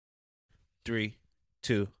3,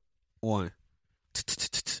 2, 1.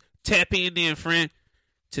 Tap in there, friend.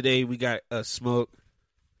 Today we got a smoke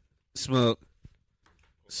session.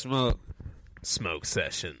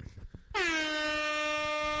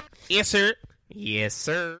 Yes, sir. Yes,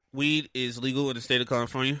 sir. Weed is legal in the state of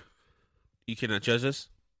California. You cannot judge us.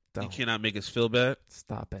 Don't. You cannot make us feel bad.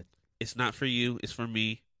 Stop it. It's not for you. It's for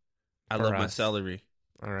me. I For love my us. celery.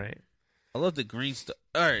 All right. I love the green stuff.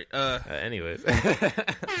 All right. Anyways.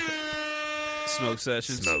 Smoke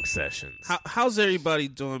sessions. Smoke sessions. How's everybody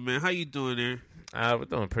doing, man? How you doing there? We're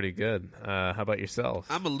doing pretty good. How about yourself?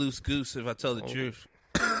 I'm a loose goose if I tell the truth.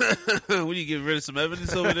 When you get rid of some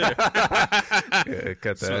evidence over there. Yeah,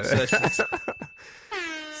 cut Smoke that. sessions.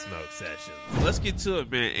 Smoke sessions. Let's get to it,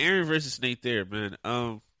 man. Aaron versus Natheer, man.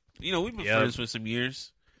 We've been friends for some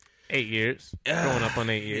years. 8 years. Going up on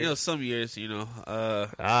 8 years. Some years, yeah.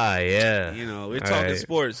 We're talking right.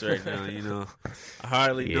 sports right now, I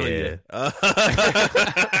hardly know you.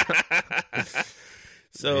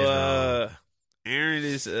 So, Aaron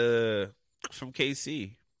is from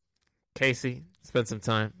KC. Casey, spend some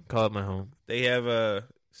time. Call it my home. They have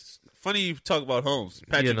funny you talk about Holmes,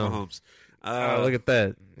 Patrick Mahomes. Look at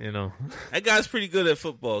that. That guy's pretty good at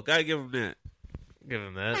football. Gotta give him that. Give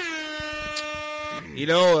him that.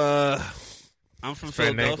 I'm from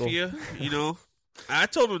Philadelphia. I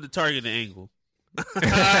told him to target the ankle.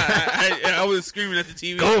 I was screaming at the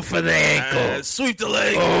TV. Go for the ankle. Sweep the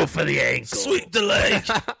leg. Go for the ankle. Sweep the leg.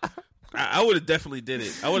 I would have definitely did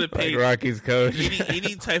it. I would have paid like Rocky's coach.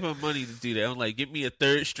 any type of money to do that. I'm like, give me a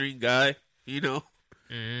third string guy.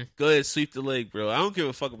 Mm-hmm. Go ahead, sweep the leg, bro. I don't give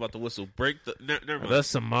a fuck about the whistle. Break the. Never mind. There's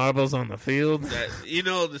some marbles on the field.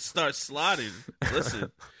 To start slotting.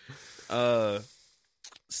 Listen.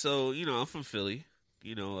 So I'm from Philly.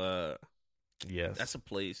 Yes, that's a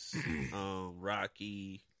place.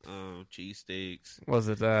 Rocky, cheesesteaks. Was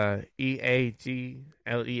it EAGLES?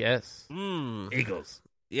 Eagles.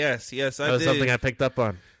 Yes, I did. That was something I picked up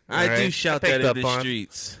on. I do shout that in the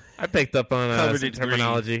streets. I picked up on some in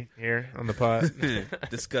terminology here on the pod.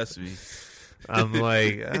 Disgust me. I'm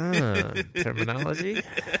like, terminology?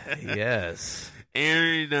 Yes.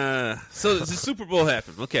 Aaron, so the Super Bowl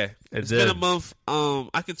happened. Okay. It's been a month.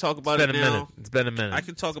 I can talk about it now. It's been a minute. I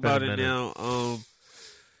can talk about it now.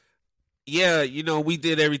 We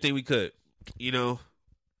did everything we could.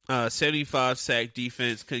 75 sack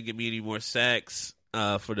defense. Couldn't get me any more sacks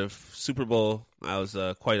for the Super Bowl. I was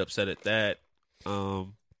quite upset at that.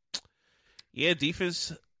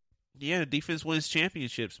 Defense. Yeah, defense wins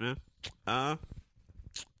championships, man.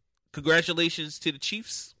 Congratulations to the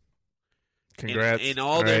Chiefs. Congrats. And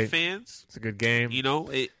all their fans. It's a good game.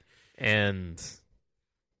 And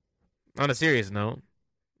on a serious note,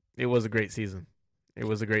 it was a great season. It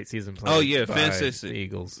was a great season playing. Oh, yeah, by fantastic. The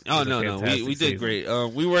Eagles. Oh, no. We did great.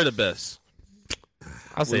 We were the best.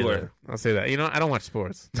 I'll say that. I don't watch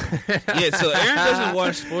sports. Yeah, so Aaron doesn't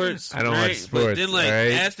watch sports. I don't watch sports. But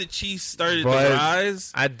then, as the Chiefs started to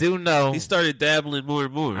rise, I do know he started dabbling more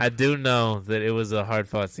and more. I do know that it was a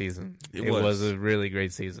hard-fought season. It was. Was a really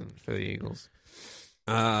great season for the Eagles.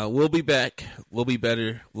 We'll be back. We'll be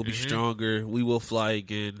better. We'll be stronger. We will fly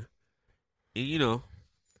again. And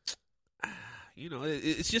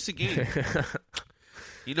it's just a game.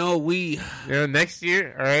 Next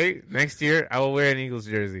year, all right? Next year, I will wear an Eagles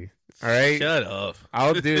jersey. All right? Shut up.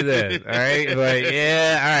 I'll do that. All right? But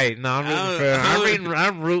yeah, all right. No,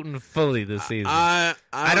 I'm rooting fully this season. I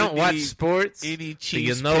don't watch sports. Any so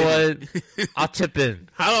Chiefs you know what? I'll chip in.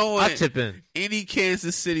 I'll chip in. Any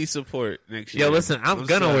Kansas City support next year. Yo, listen, I'm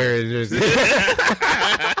gonna wear a jersey.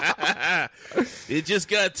 It just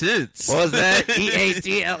got tense. What was that?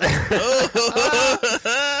 EAGL.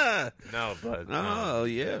 No, but oh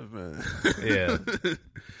yeah, man. Yeah.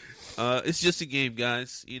 It's just a game,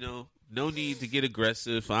 guys. No need to get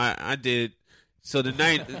aggressive. I did. So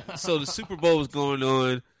the Super Bowl was going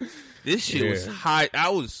on. This shit was high.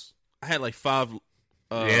 I had like 5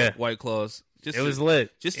 White Claws. It was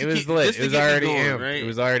lit. It was already amped. Right? It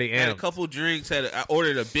was already amped. Had a couple drinks. I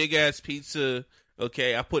ordered a big ass pizza.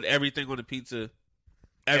 Okay, I put everything on the pizza.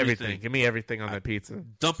 Everything. Give me everything on that pizza.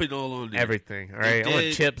 Dump it all on there. Everything. All right. I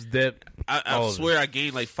want chips, dip. I swear I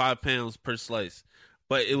gained like 5 pounds per slice.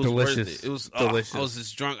 But it was delicious. Worth it. It was delicious. I was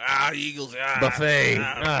just drunk. Eagles. Buffet.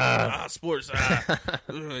 Sports.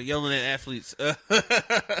 Yelling at athletes.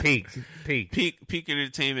 Peak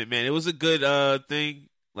entertainment, man. It was a good thing.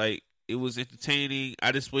 Like, it was entertaining.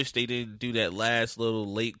 I just wish they didn't do that last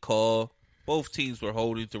little late call. Both teams were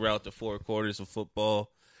holding throughout the 4 quarters of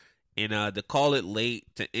football. And to call it late,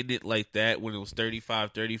 to end it like that when it was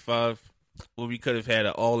 35-35, when we could have had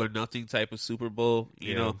an all-or-nothing type of Super Bowl,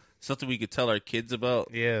 you know, something we could tell our kids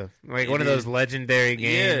about. Yeah, like one of those legendary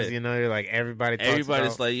games. Yeah. You know, you're like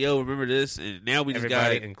everybody's like, yo, remember this? And now we just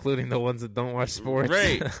got it, including the ones that don't watch sports.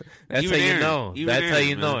 Right? That's even how you Aaron, know. That's how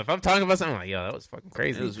you know. If I'm talking about something, I'm like, yo, that was fucking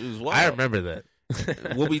crazy. It was wild. I remember that.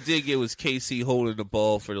 What we did get was KC holding the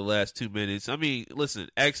ball for the last 2 minutes. I mean, listen,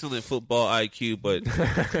 excellent football IQ, but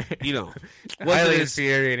you know, highly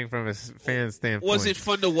infuriating from a fan standpoint. Was it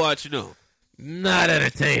fun to watch? No, not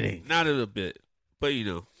entertaining, not a bit. But you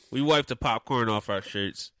know, we wiped the popcorn off our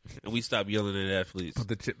shirts and we stopped yelling at athletes. Put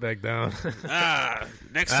the chip back down.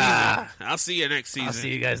 Next season. I'll see you next season. I'll see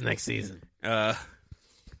you guys next season.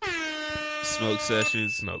 Smoke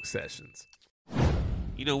sessions. Smoke sessions.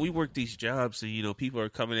 You know, we work these jobs, and you know, people are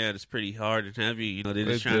coming at us pretty hard and heavy. You know,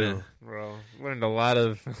 they're just bro. Learned a lot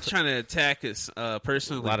of trying to attack us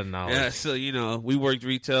personally. A lot of knowledge. Yeah, so you know, we worked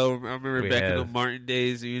retail. I remember in the Martin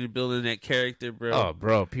days, you were building that character, bro. Oh,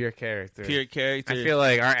 bro, pure character. Pure character. I feel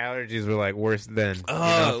like our allergies were like worse then.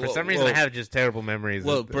 For some reason, I have just terrible memories.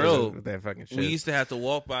 Well, with that fucking shit. We used to have to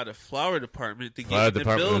walk by the flower department to get in the building.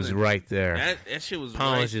 Flower department was right there. That shit was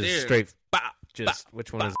Polish right there. Straight. Bop, just bop,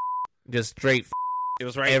 which one bop. is just straight. It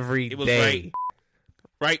was right every it was day.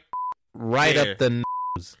 Right there. Up the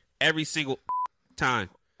nose. Every single time.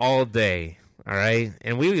 All day. All right?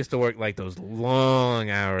 And we used to work like those long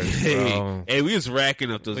hours, bro. Hey, we was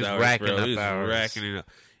racking up those hours, racking bro. Up we was hours. racking it up.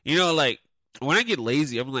 You know, like, when I get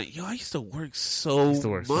lazy, I'm like, yo, I used to work so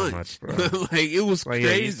much, bro. Like, it was crazy.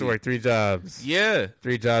 Yeah, you used to work 3 jobs. Yeah.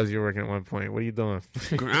 3 jobs you were working at one point. What are you doing?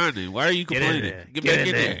 Grinding. Why are you complaining? Get back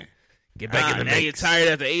in there. Get back in the mix. Now you're tired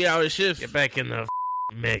after 8-hour shift. Get back in the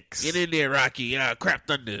mix. Get in there, Rocky. Crap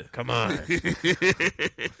thunder. Come on.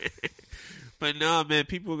 But no, man,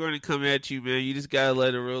 people are going to come at you, man. You just got to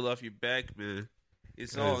let it roll off your back, man.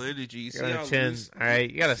 It's all energy. You see how chin. Loose... All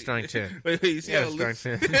right, you got a strong chin. Wait, you see how strong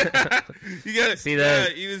chin. You got to see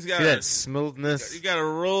that. You just got see that smoothness. You got to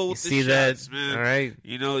roll with the shots, man. All right.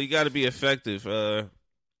 You know, you got to be effective. I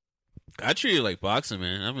treat it like boxing,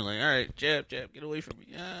 man. I mean, like, all right, jab, get away from me.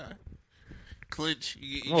 Clinch.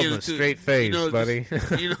 You get a straight face, you know, buddy.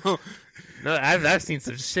 Just, you know. No, I've seen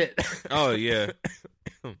some shit. Oh yeah.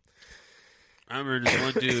 I remember this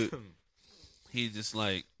one dude. He just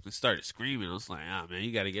like started screaming. I was like, man,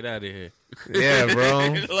 you got to get out of here. Yeah,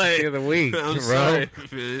 bro. Like, the week, I'm bro. sorry,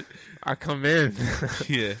 man. I come in.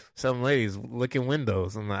 Yeah. Some ladies licking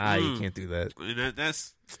windows. I'm like, you can't do that. And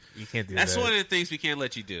you can't do that. That's one of the things we can't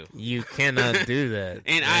let you do. You cannot do that.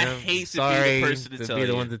 And I hate to be the person to tell you.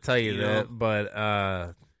 Be the one to tell you that. But,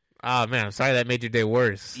 man, I'm sorry that made your day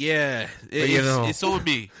worse. Yeah. But, it's on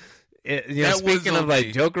me. Speaking of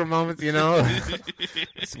like Joker moments,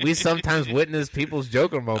 we sometimes witness people's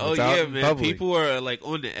Joker moments. Oh yeah, in man. public. People are like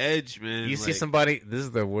on the edge, man. You see somebody. This is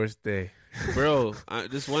their worst day, bro.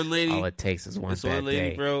 This one lady. All it takes is one. This one lady,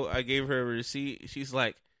 day. bro. I gave her a receipt. She's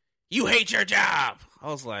like, "You hate your job." I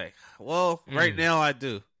was like, "Well, right now I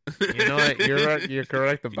do." You know what? You're right. You're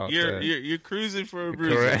correct about that. You're cruising for a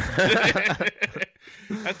bruise. I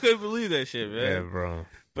couldn't believe that shit, man. Yeah, bro.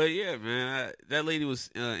 But yeah, man, that lady was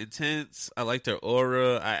intense. I liked her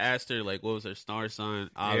aura. I asked her like, what was her star sign?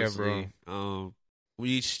 Obviously, yeah, bro.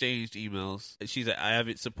 We exchanged emails. She's like, I have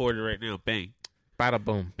it supported right now. Bang, bada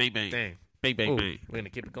boom, bang, bang, dang, bang, bang, Ooh, bang. We're gonna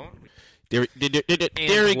keep it going. There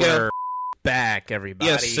we go. Back, everybody.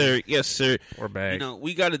 Yes, sir. Yes, sir. We're back. You know,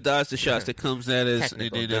 we got to dodge the shots that comes at us,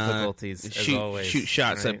 Technical and then difficulties, as always, shoot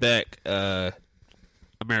shots at back.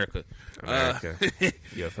 America.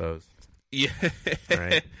 UFOs. Yeah. All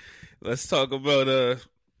right. Let's talk about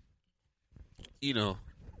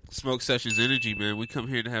Smoke Sessions energy, man. We come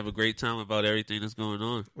here to have a great time about everything that's going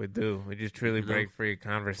on. We do. We just truly break free,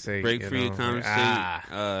 conversate. Break free and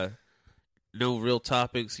conversate. No real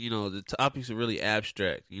topics. You know, the topics are really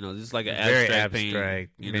abstract. You know, this is like an very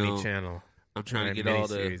abstract mini channel. I'm trying to get all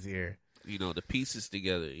the here. The pieces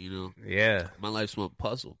together. Yeah. My life's one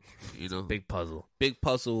puzzle. Big puzzle. Big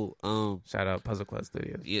puzzle. Shout out Puzzle Quest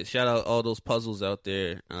Studios. Yeah. Shout out all those puzzles out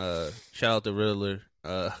there. Shout out the Riddler.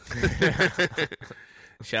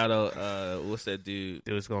 Shout out, what's that dude?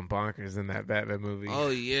 Dude was going bonkers in that Batman movie. Oh,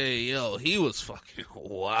 yeah, yo. He was fucking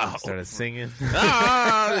wow. Started singing.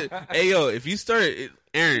 Hey, yo, if you start,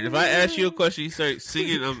 Aaron, if I ask you a question, you start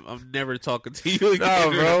singing, I'm never talking to you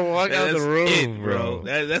again. No, bro. Walk out the room, bro.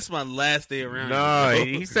 That's my last day around no,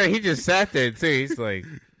 you, he said he just sat there, too. He's like,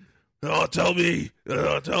 oh, tell me.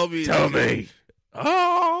 Tell me.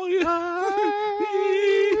 Oh, yeah.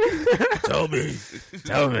 Tell me.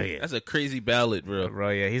 That's a crazy ballad, bro.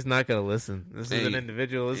 Yeah, he's not gonna listen. This is an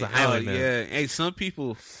individual. This is a Highland man. Yeah. Hey, some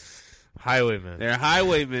people Highwaymen. They're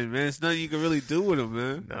highwaymen, man. There's nothing you can really do with them,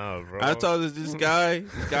 man. No, bro. I talked to this guy.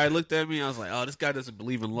 This guy looked at me. I was like, oh, this guy doesn't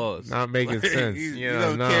believe in laws. Not making sense. He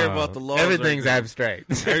don't care about the laws. Everything's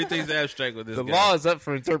abstract. Everything's abstract with this guy. The law is up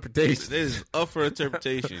for interpretation. It is up for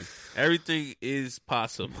interpretation. Everything is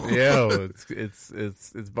possible. Yo, it's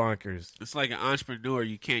bonkers. It's like an entrepreneur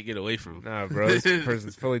you can't get away from. Nah, bro. This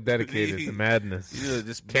person's fully dedicated to madness. You know,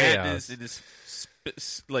 this chaos. madness and this,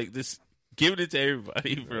 like this, giving it to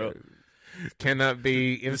everybody, bro. Cannot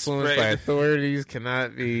be influenced by authorities.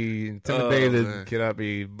 Cannot be intimidated. Cannot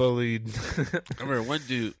be bullied. I remember one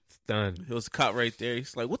dude. It's done. There was a cop right there.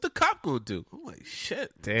 He's like, "What the cop gonna do?" I'm like,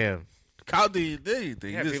 "Shit, damn." Cop didn't do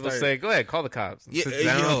anything. Yeah, people say, "Go ahead, call the cops." Yeah, sit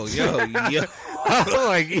down. yo. I'm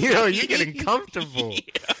like, you're getting comfortable.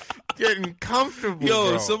 Yeah. Getting comfortable.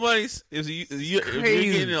 Yo, bro. if you're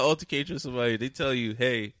getting in an altercation with somebody, they tell you,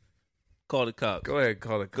 "Hey, call the cops." Go ahead,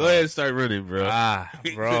 call the cops. Go ahead and start running, bro.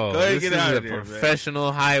 Bro. Go ahead and get out of there,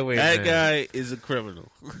 professional highway. That guy is a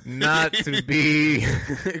criminal. Not to be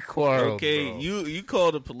quarreled. Okay, bro. you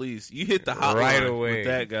call the police. You hit the hotline right away with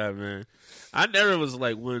that guy, man. I never was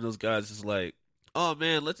like one of those guys that's like, oh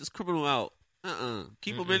man, let this criminal out.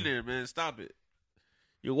 Keep him in there, man. Stop it.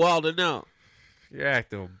 You're wilding out. You're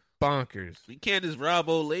acting bonkers. We can't just rob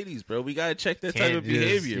old ladies, bro. We gotta check that type of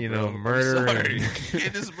behavior, you bro. know, murder. You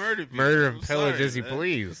can't just murder people. Murder and pillage as you man.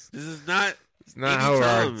 please. This is not. It's not how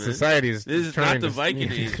our society is. This is trying not the to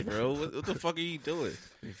Viking age, bro. What the fuck are you doing?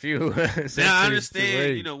 If you now I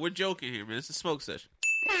understand. You know, we're joking here, man. It's a smoke session.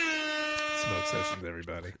 Smoke sessions,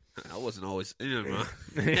 everybody. I wasn't always in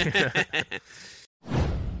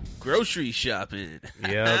grocery shopping.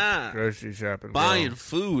 Yeah, grocery shopping. Buying bro.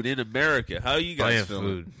 food in America. How are you guys feeling?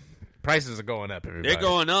 Food. Prices are going up, everybody. They're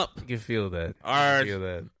going up. You can feel that. Our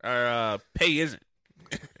pay isn't.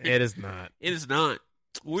 It is not. It is not.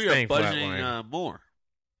 We are budgeting more.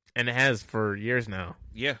 And it has for years now.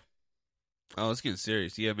 Yeah. Oh, it's getting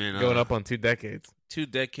serious. Yeah, man. Going up on 2 decades. 2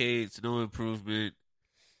 decades, no improvement.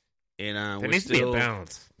 And there needs to be a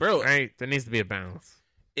balance. Bro. Right? There needs to be a balance.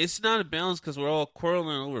 It's not a balance because we're all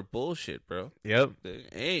quarreling over bullshit, bro. Yep.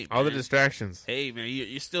 Hey, all the distractions. Hey, man,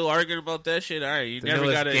 you're still arguing about that shit? All right, you the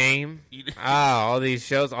never got a game. All these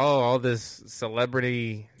shows. All this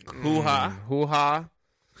celebrity hoo-ha.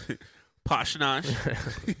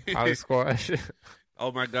 Poshnosh. Holly squash.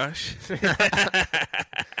 Oh, my gosh.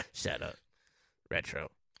 Shut up. Retro.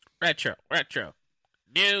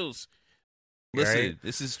 News. Listen, right?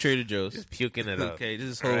 This is Trader Joe's. Just puking it up. Okay, this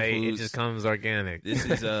is Whole Foods. It just comes organic. This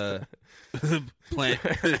is plant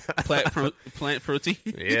protein.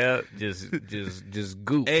 Yeah, just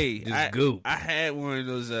goop. Hey, just goop. I had one of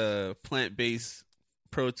those plant-based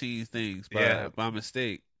protein things by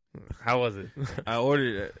mistake. How was it? I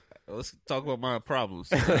ordered it. Let's talk about my problems.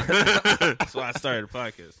 That's why I started the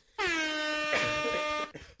podcast.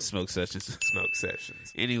 Smoke sessions.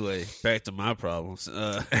 Anyway, back to my problems.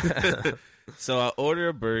 So I order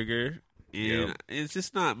a burger, and it's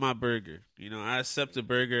just not my burger. You know, I accept the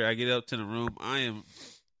burger. I get up to the room. I am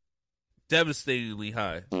devastatingly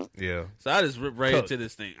high. Yeah. So I just rip right into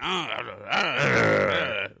this thing. And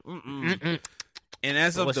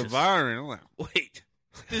as I'm devouring, I'm like, wait,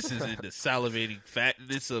 this isn't the salivating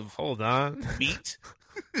fatness of meat.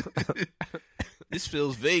 This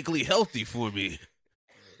feels vaguely healthy for me.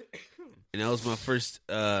 And that was my first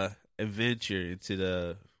adventure into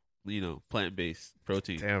the, plant-based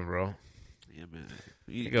protein. Damn, bro. Yeah, man.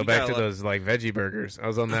 You go back to those veggie burgers. I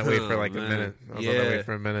was on that way for a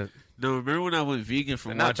minute. No, remember when I went vegan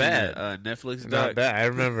from watching Netflix doc? Not bad. I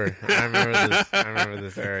remember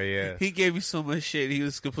this era, yeah. He gave me so much shit. He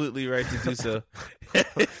was completely right to do so.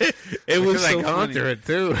 It was so funny. Through it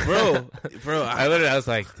too. Bro. I was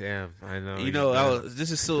like, damn, I know. This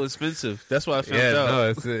is so expensive. That's why I found No,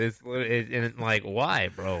 out. it's like, why,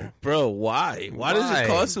 bro? Bro, why? Why does it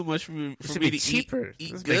cost so much for me to cheaper?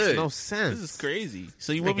 eat this good? Makes no sense. This is crazy.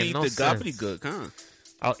 So you want me to eat the gobbledygook, huh?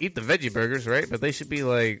 I'll eat the veggie burgers, right? But they should be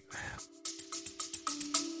like...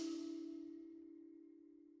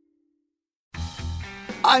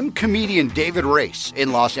 I'm comedian David Race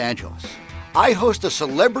in Los Angeles. I host a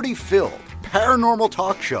celebrity-filled paranormal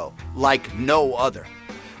talk show like no other.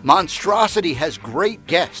 Monstrosity has great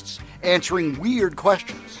guests answering weird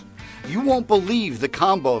questions. You won't believe the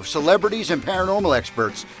combo of celebrities and paranormal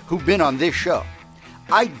experts who've been on this show.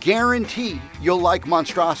 I guarantee you'll like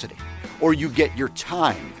Monstrosity, or you get your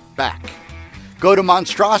time back. Go to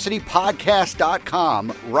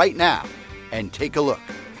monstrositypodcast.com right now and take a look.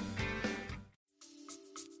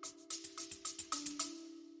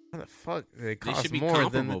 How the fuck? They cost more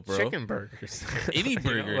than chicken burgers. Any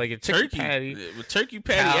burger. Like a turkey patty. patty. With turkey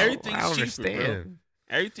patty, everything's I cheaper, bro.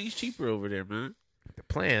 Everything's cheaper over there, man. The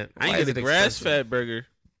plant. I ain't get a grass-fed burger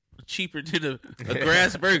cheaper than a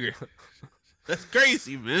grass burger. That's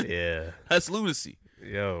crazy, man. Yeah. That's lunacy.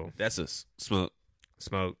 Yo. That's a smoke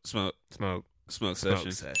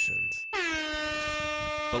sessions.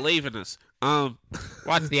 Believe in us.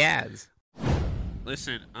 Watch the ads.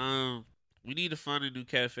 Listen, we need to find a new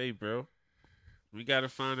cafe, bro. We gotta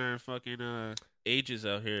find our fucking ages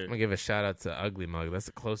out here. I'm gonna give a shout out to Ugly Mug. That's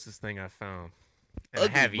the closest thing I found. And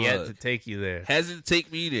Ugly I have yet Mug. to take you there. Hasn't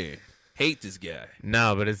take me there. Hate this guy.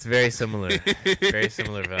 No, but it's very similar. Very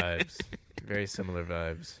similar vibes. Very similar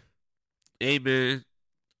vibes. Hey, man.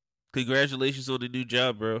 Congratulations on the new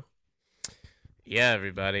job, bro. Yeah,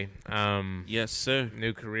 everybody. Yes, sir.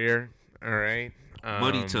 New career. All right.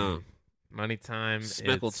 Money time. Money time.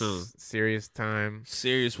 Speckle It's time. Serious time.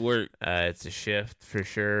 Serious work. It's a shift for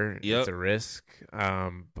sure. Yep. It's a risk.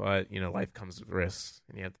 But life comes with risks,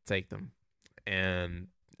 and you have to take them. And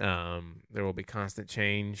there will be constant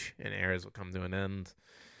change, and eras will come to an end.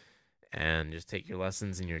 And just take your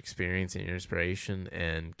lessons and your experience and your inspiration,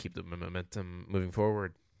 and keep the momentum moving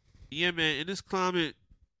forward. Yeah, man. In this climate,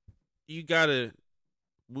 you gotta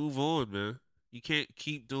move on, man. You can't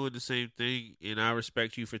keep doing the same thing, and I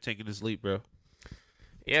respect you for taking this leap, bro.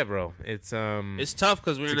 Yeah, bro. It's tough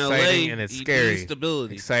because we're in LA and it's scary.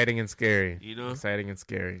 Stability, exciting and scary. Exciting and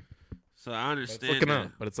scary. So I understand.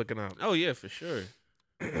 It's looking up. Oh yeah, for sure.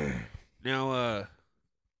 Now,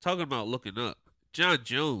 talking about looking up, John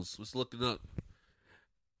Jones was looking up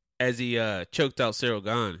as he choked out Cyril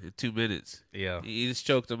Gahn in 2 minutes. Yeah, he just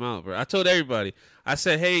choked him out, bro. I told everybody. I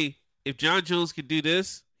said, hey, if John Jones can do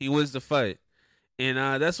this, he wins the fight. And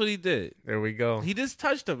that's what he did. There we go. He just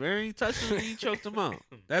touched him, man. He touched him and he choked him out.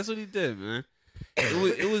 That's what he did, man.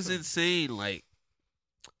 It was insane. Like,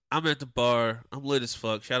 I'm at the bar. I'm lit as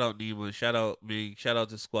fuck. Shout out Nima. Shout out me. Shout out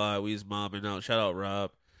the squad. We was mobbing out. Shout out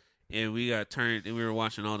Rob. And we got turned and we were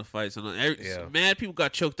watching all the fights. And mad people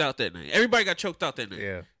got choked out that night. Everybody got choked out that night.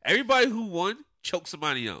 Yeah. Everybody who won choked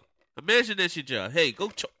somebody out. Imagine that's your job. Hey, go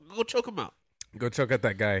choke him out. Go choke out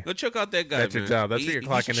that guy. Go choke out that guy. That's man. your job. That's what you're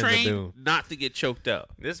clocking in to do. Not to get choked out.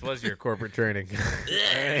 This was your corporate training.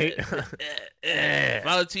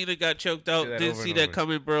 Valentina got choked out. Didn't see that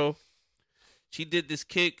coming, bro. She did this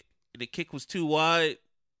kick, and the kick was too wide.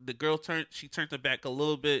 The girl turned her back a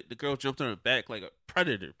little bit. The girl jumped on her back like a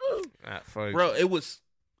predator. Bro, it was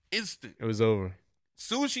instant. It was over. As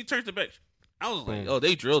soon as she turned her back, I was like, oh,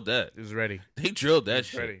 they drilled that. It was ready. They drilled that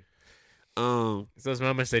shit. Ready. It's those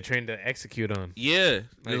moments they train to execute on. Yeah,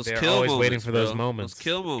 like they're always waiting for those moments. Those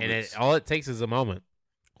kill moments. And all it takes is a moment.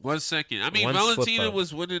 1 second. I mean, Valentina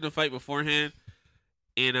was winning the fight beforehand,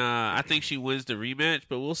 and I think she wins the rematch.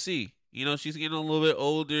 But we'll see. She's getting a little bit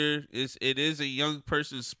older. It is a young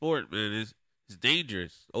person's sport, man. It's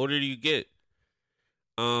dangerous. The older you get.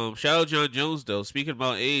 Shout out John Jones though. Speaking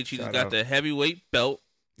about age, he just got the heavyweight belt.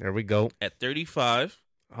 There we go. At 35.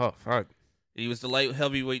 Oh fuck. He was the light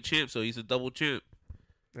heavyweight champ, so he's a double champ.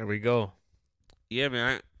 There we go. Yeah,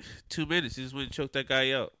 man. 2 minutes, he just went and choked that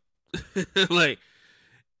guy out. Like,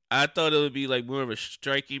 I thought it would be like more of a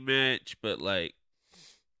striking match, but like,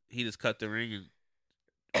 he just cut the ring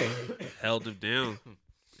and held him down.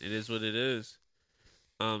 It is what it is.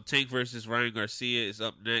 Tank versus Ryan Garcia is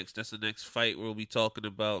up next. That's the next fight we'll be talking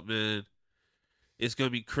about, man. It's gonna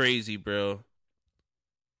be crazy, bro.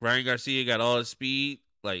 Ryan Garcia got all the speed.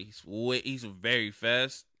 Like, he's very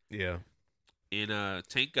fast. Yeah. And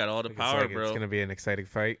Tank got all the power, bro. It's going to be an exciting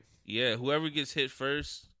fight. Yeah, whoever gets hit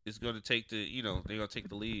first is going to take they're going to take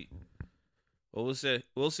the lead. What was that?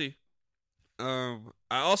 We'll see. I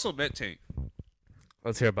also met Tank.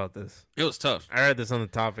 Let's hear about this. It was tough. I read this on the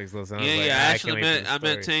topics list. I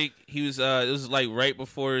met Tank. He was it was like right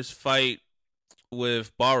before his fight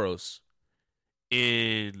with Barros.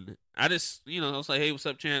 And I just, I was like, hey, what's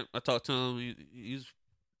up, champ? I talked to him. He's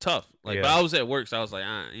tough. Like, yeah. But I was at work, so I was like,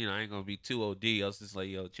 I ain't gonna be too OD. I was just like,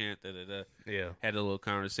 yo, champ, Yeah. Had a little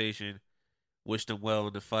conversation, wished him well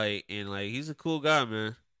in the fight, and like, he's a cool guy,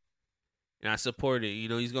 man. And I support it.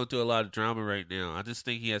 He's going through a lot of drama right now. I just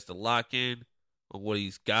think he has to lock in on what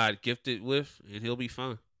he's God gifted with, and he'll be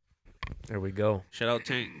fine. There we go. Shout out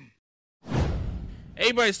Tank.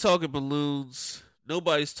 Everybody's talking balloons.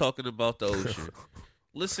 Nobody's talking about the ocean.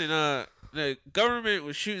 Listen, the government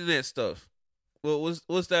was shooting that stuff.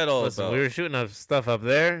 What's that all about? We were shooting up stuff up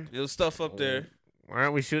there. There was stuff up there. Why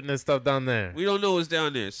aren't we shooting this stuff down there? We don't know what's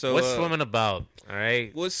down there. So what's swimming about? All right.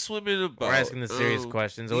 What's swimming about? We're asking the serious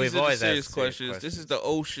questions. We've always asked serious questions. This is the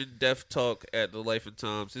ocean death talk at the Life and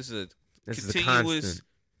Times. This is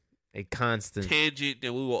a constant tangent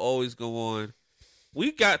that we will always go on.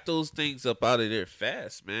 we got those things up out of there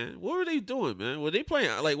fast, man. What were they doing, man? Were they playing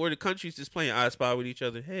like were the countries just playing I Spy with each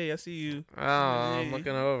other? Hey, I see you. Oh, I'm Hey.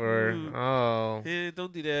 looking over. Ooh. Oh, Hey,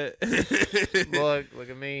 don't do that. look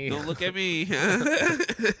at me. Don't look at me.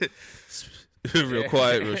 Real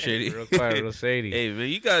quiet, real shady. Real quiet, real shady. Hey, man,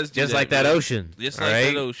 you guys do Just like that man. ocean. Just all like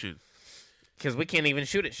right? that ocean. Because we can't even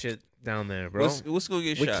shoot at shit down there, bro. What's going to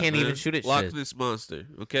get We shot, can't man? even shoot at Loch shit. Ness Monster,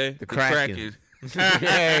 okay? The Kraken.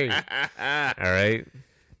 Hey. All right.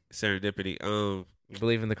 Serendipity. You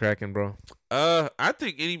believe in the Kraken, bro? I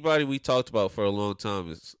think anybody we talked about for a long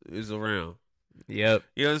time is around. Yep.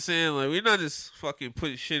 You know what I'm saying? Like we're not just fucking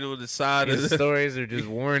putting shit on the side of These the stories are just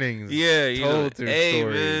warnings. Yeah, you know, told through hey,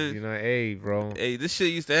 stories. man. You know, hey, bro. Hey, this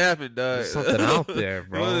shit used to happen, dog. There's something out there,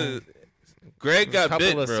 bro. Greg got a couple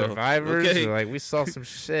bit, of bro. survivors. Okay? Like we saw some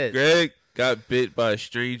shit. Greg got bit by a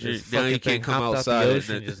stranger. This Now he fucking can't thing come hopped outside. Out the and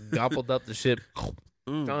ocean, just gobbled up the ship.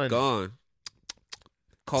 Done. Gone.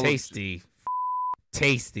 Call Tasty.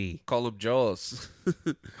 Tasty. Call him Jaws.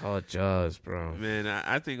 Call it Jaws, bro. Man,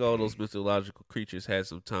 I think all those mythological creatures had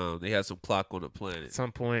some time. They had some clock on the At planet.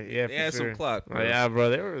 some point, yeah, They for had sure. some clock, Oh, bro. yeah, bro.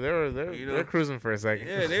 They were You know? they're cruising for a second.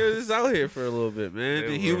 Yeah, they were just out here for a little bit, man. They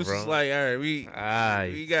The were, humans bro. was like, all right, we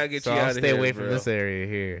gotta get so you I'll out of stay here. away bro. from this area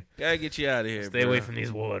here. Gotta get you out of here. Stay bro. away from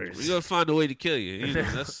these waters. We gonna find a way to kill you. You know,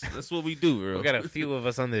 that's what we do, bro. We got a few of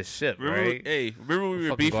us on this ship, Remember, right? hey, remember we were Fucking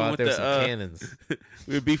go beefing out with there with the some cannons.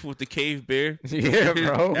 we were beefing with the cave bear. Yeah,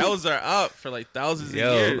 bro. That was our op for like thousands Yo,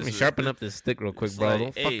 of years. let me sharpen up this stick real quick, It's bro. like,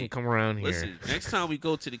 Don't hey, fucking come around here. Listen, next time we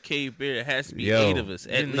go to the cave bear, it has to be Yo, 8 of us.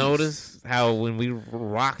 At you least. notice how when we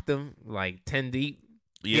rocked them like 10 deep,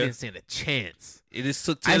 he Yeah, didn't stand a chance. it just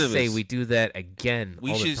took 10 I of us. say we do that again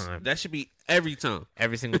We all should. the time. That should be every time.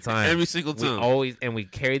 Every single time. Every single We time. always and we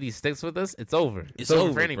carry these sticks with us. It's over. It's It's over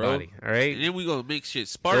over, for anybody. bro. All right. And then we gonna make shit Go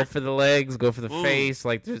spark. for the legs. Go for the Boom. face.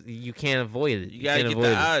 Like you can't avoid it. You gotta can't get avoid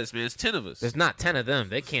the it. eyes, man. It's 10 of us. There's not 10 of them.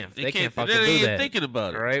 They can't. They can't fucking They do ain't that. thinking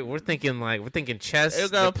about it. All right. We're thinking chess. They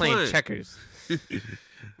got They're a playing plan. checkers.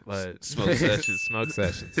 But Smoke sessions. Smoke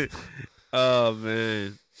sessions. Oh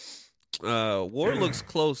man. War looks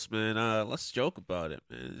close, man. Let's joke about it,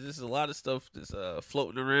 man. There's a lot of stuff that's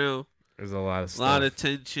floating around. There's a lot of A stuff. lot of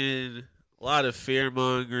tension, a lot of fear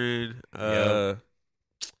mongering. Yep.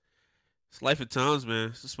 It's life in towns, man.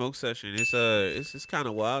 It's a smoke session. It's kind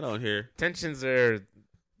of wild out here. Tensions are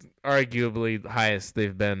arguably the highest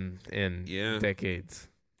they've been in Yeah. decades.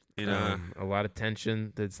 You know, A lot of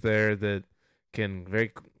tension that's there that can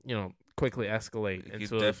very quickly escalate it into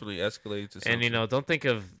can definitely escalate to something. and don't think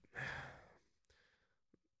of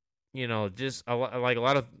just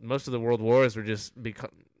most of the world wars were just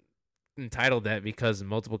entitled that because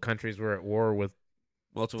multiple countries were at war with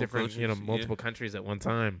multiple different countries, multiple countries at one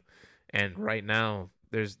time, and right now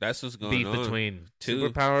there's That's what's going beef on. between too.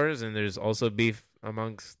 superpowers, and there's also beef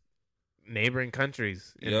amongst neighboring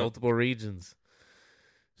countries in Yep. multiple regions.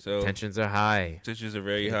 So Tensions are high. tensions are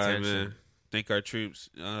very Pay high, attention. man. Thank our troops.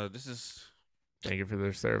 This Thank you for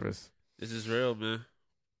their service. is real, man.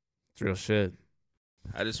 It's real shit.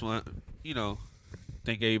 I just want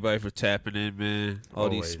thank everybody for tapping in, man. All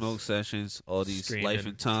these Always. smoke sessions, all these Screaming, life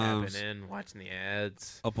and times. tapping in, watching the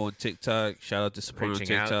ads, Up on TikTok. Shout out to support on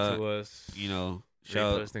reaching out TikTok. to us,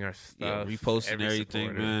 Shout out, reposting our stuff, reposting every everything,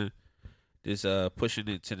 supporter. man. Just pushing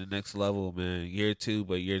it to the next level, man. Year 2,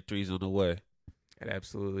 but year 3's on the way. It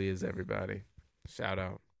absolutely is everybody. Shout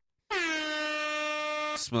out.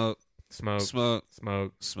 Smoke, Smoke. smoke,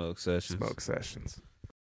 Smoke. smoke sessions. Smoke sessions.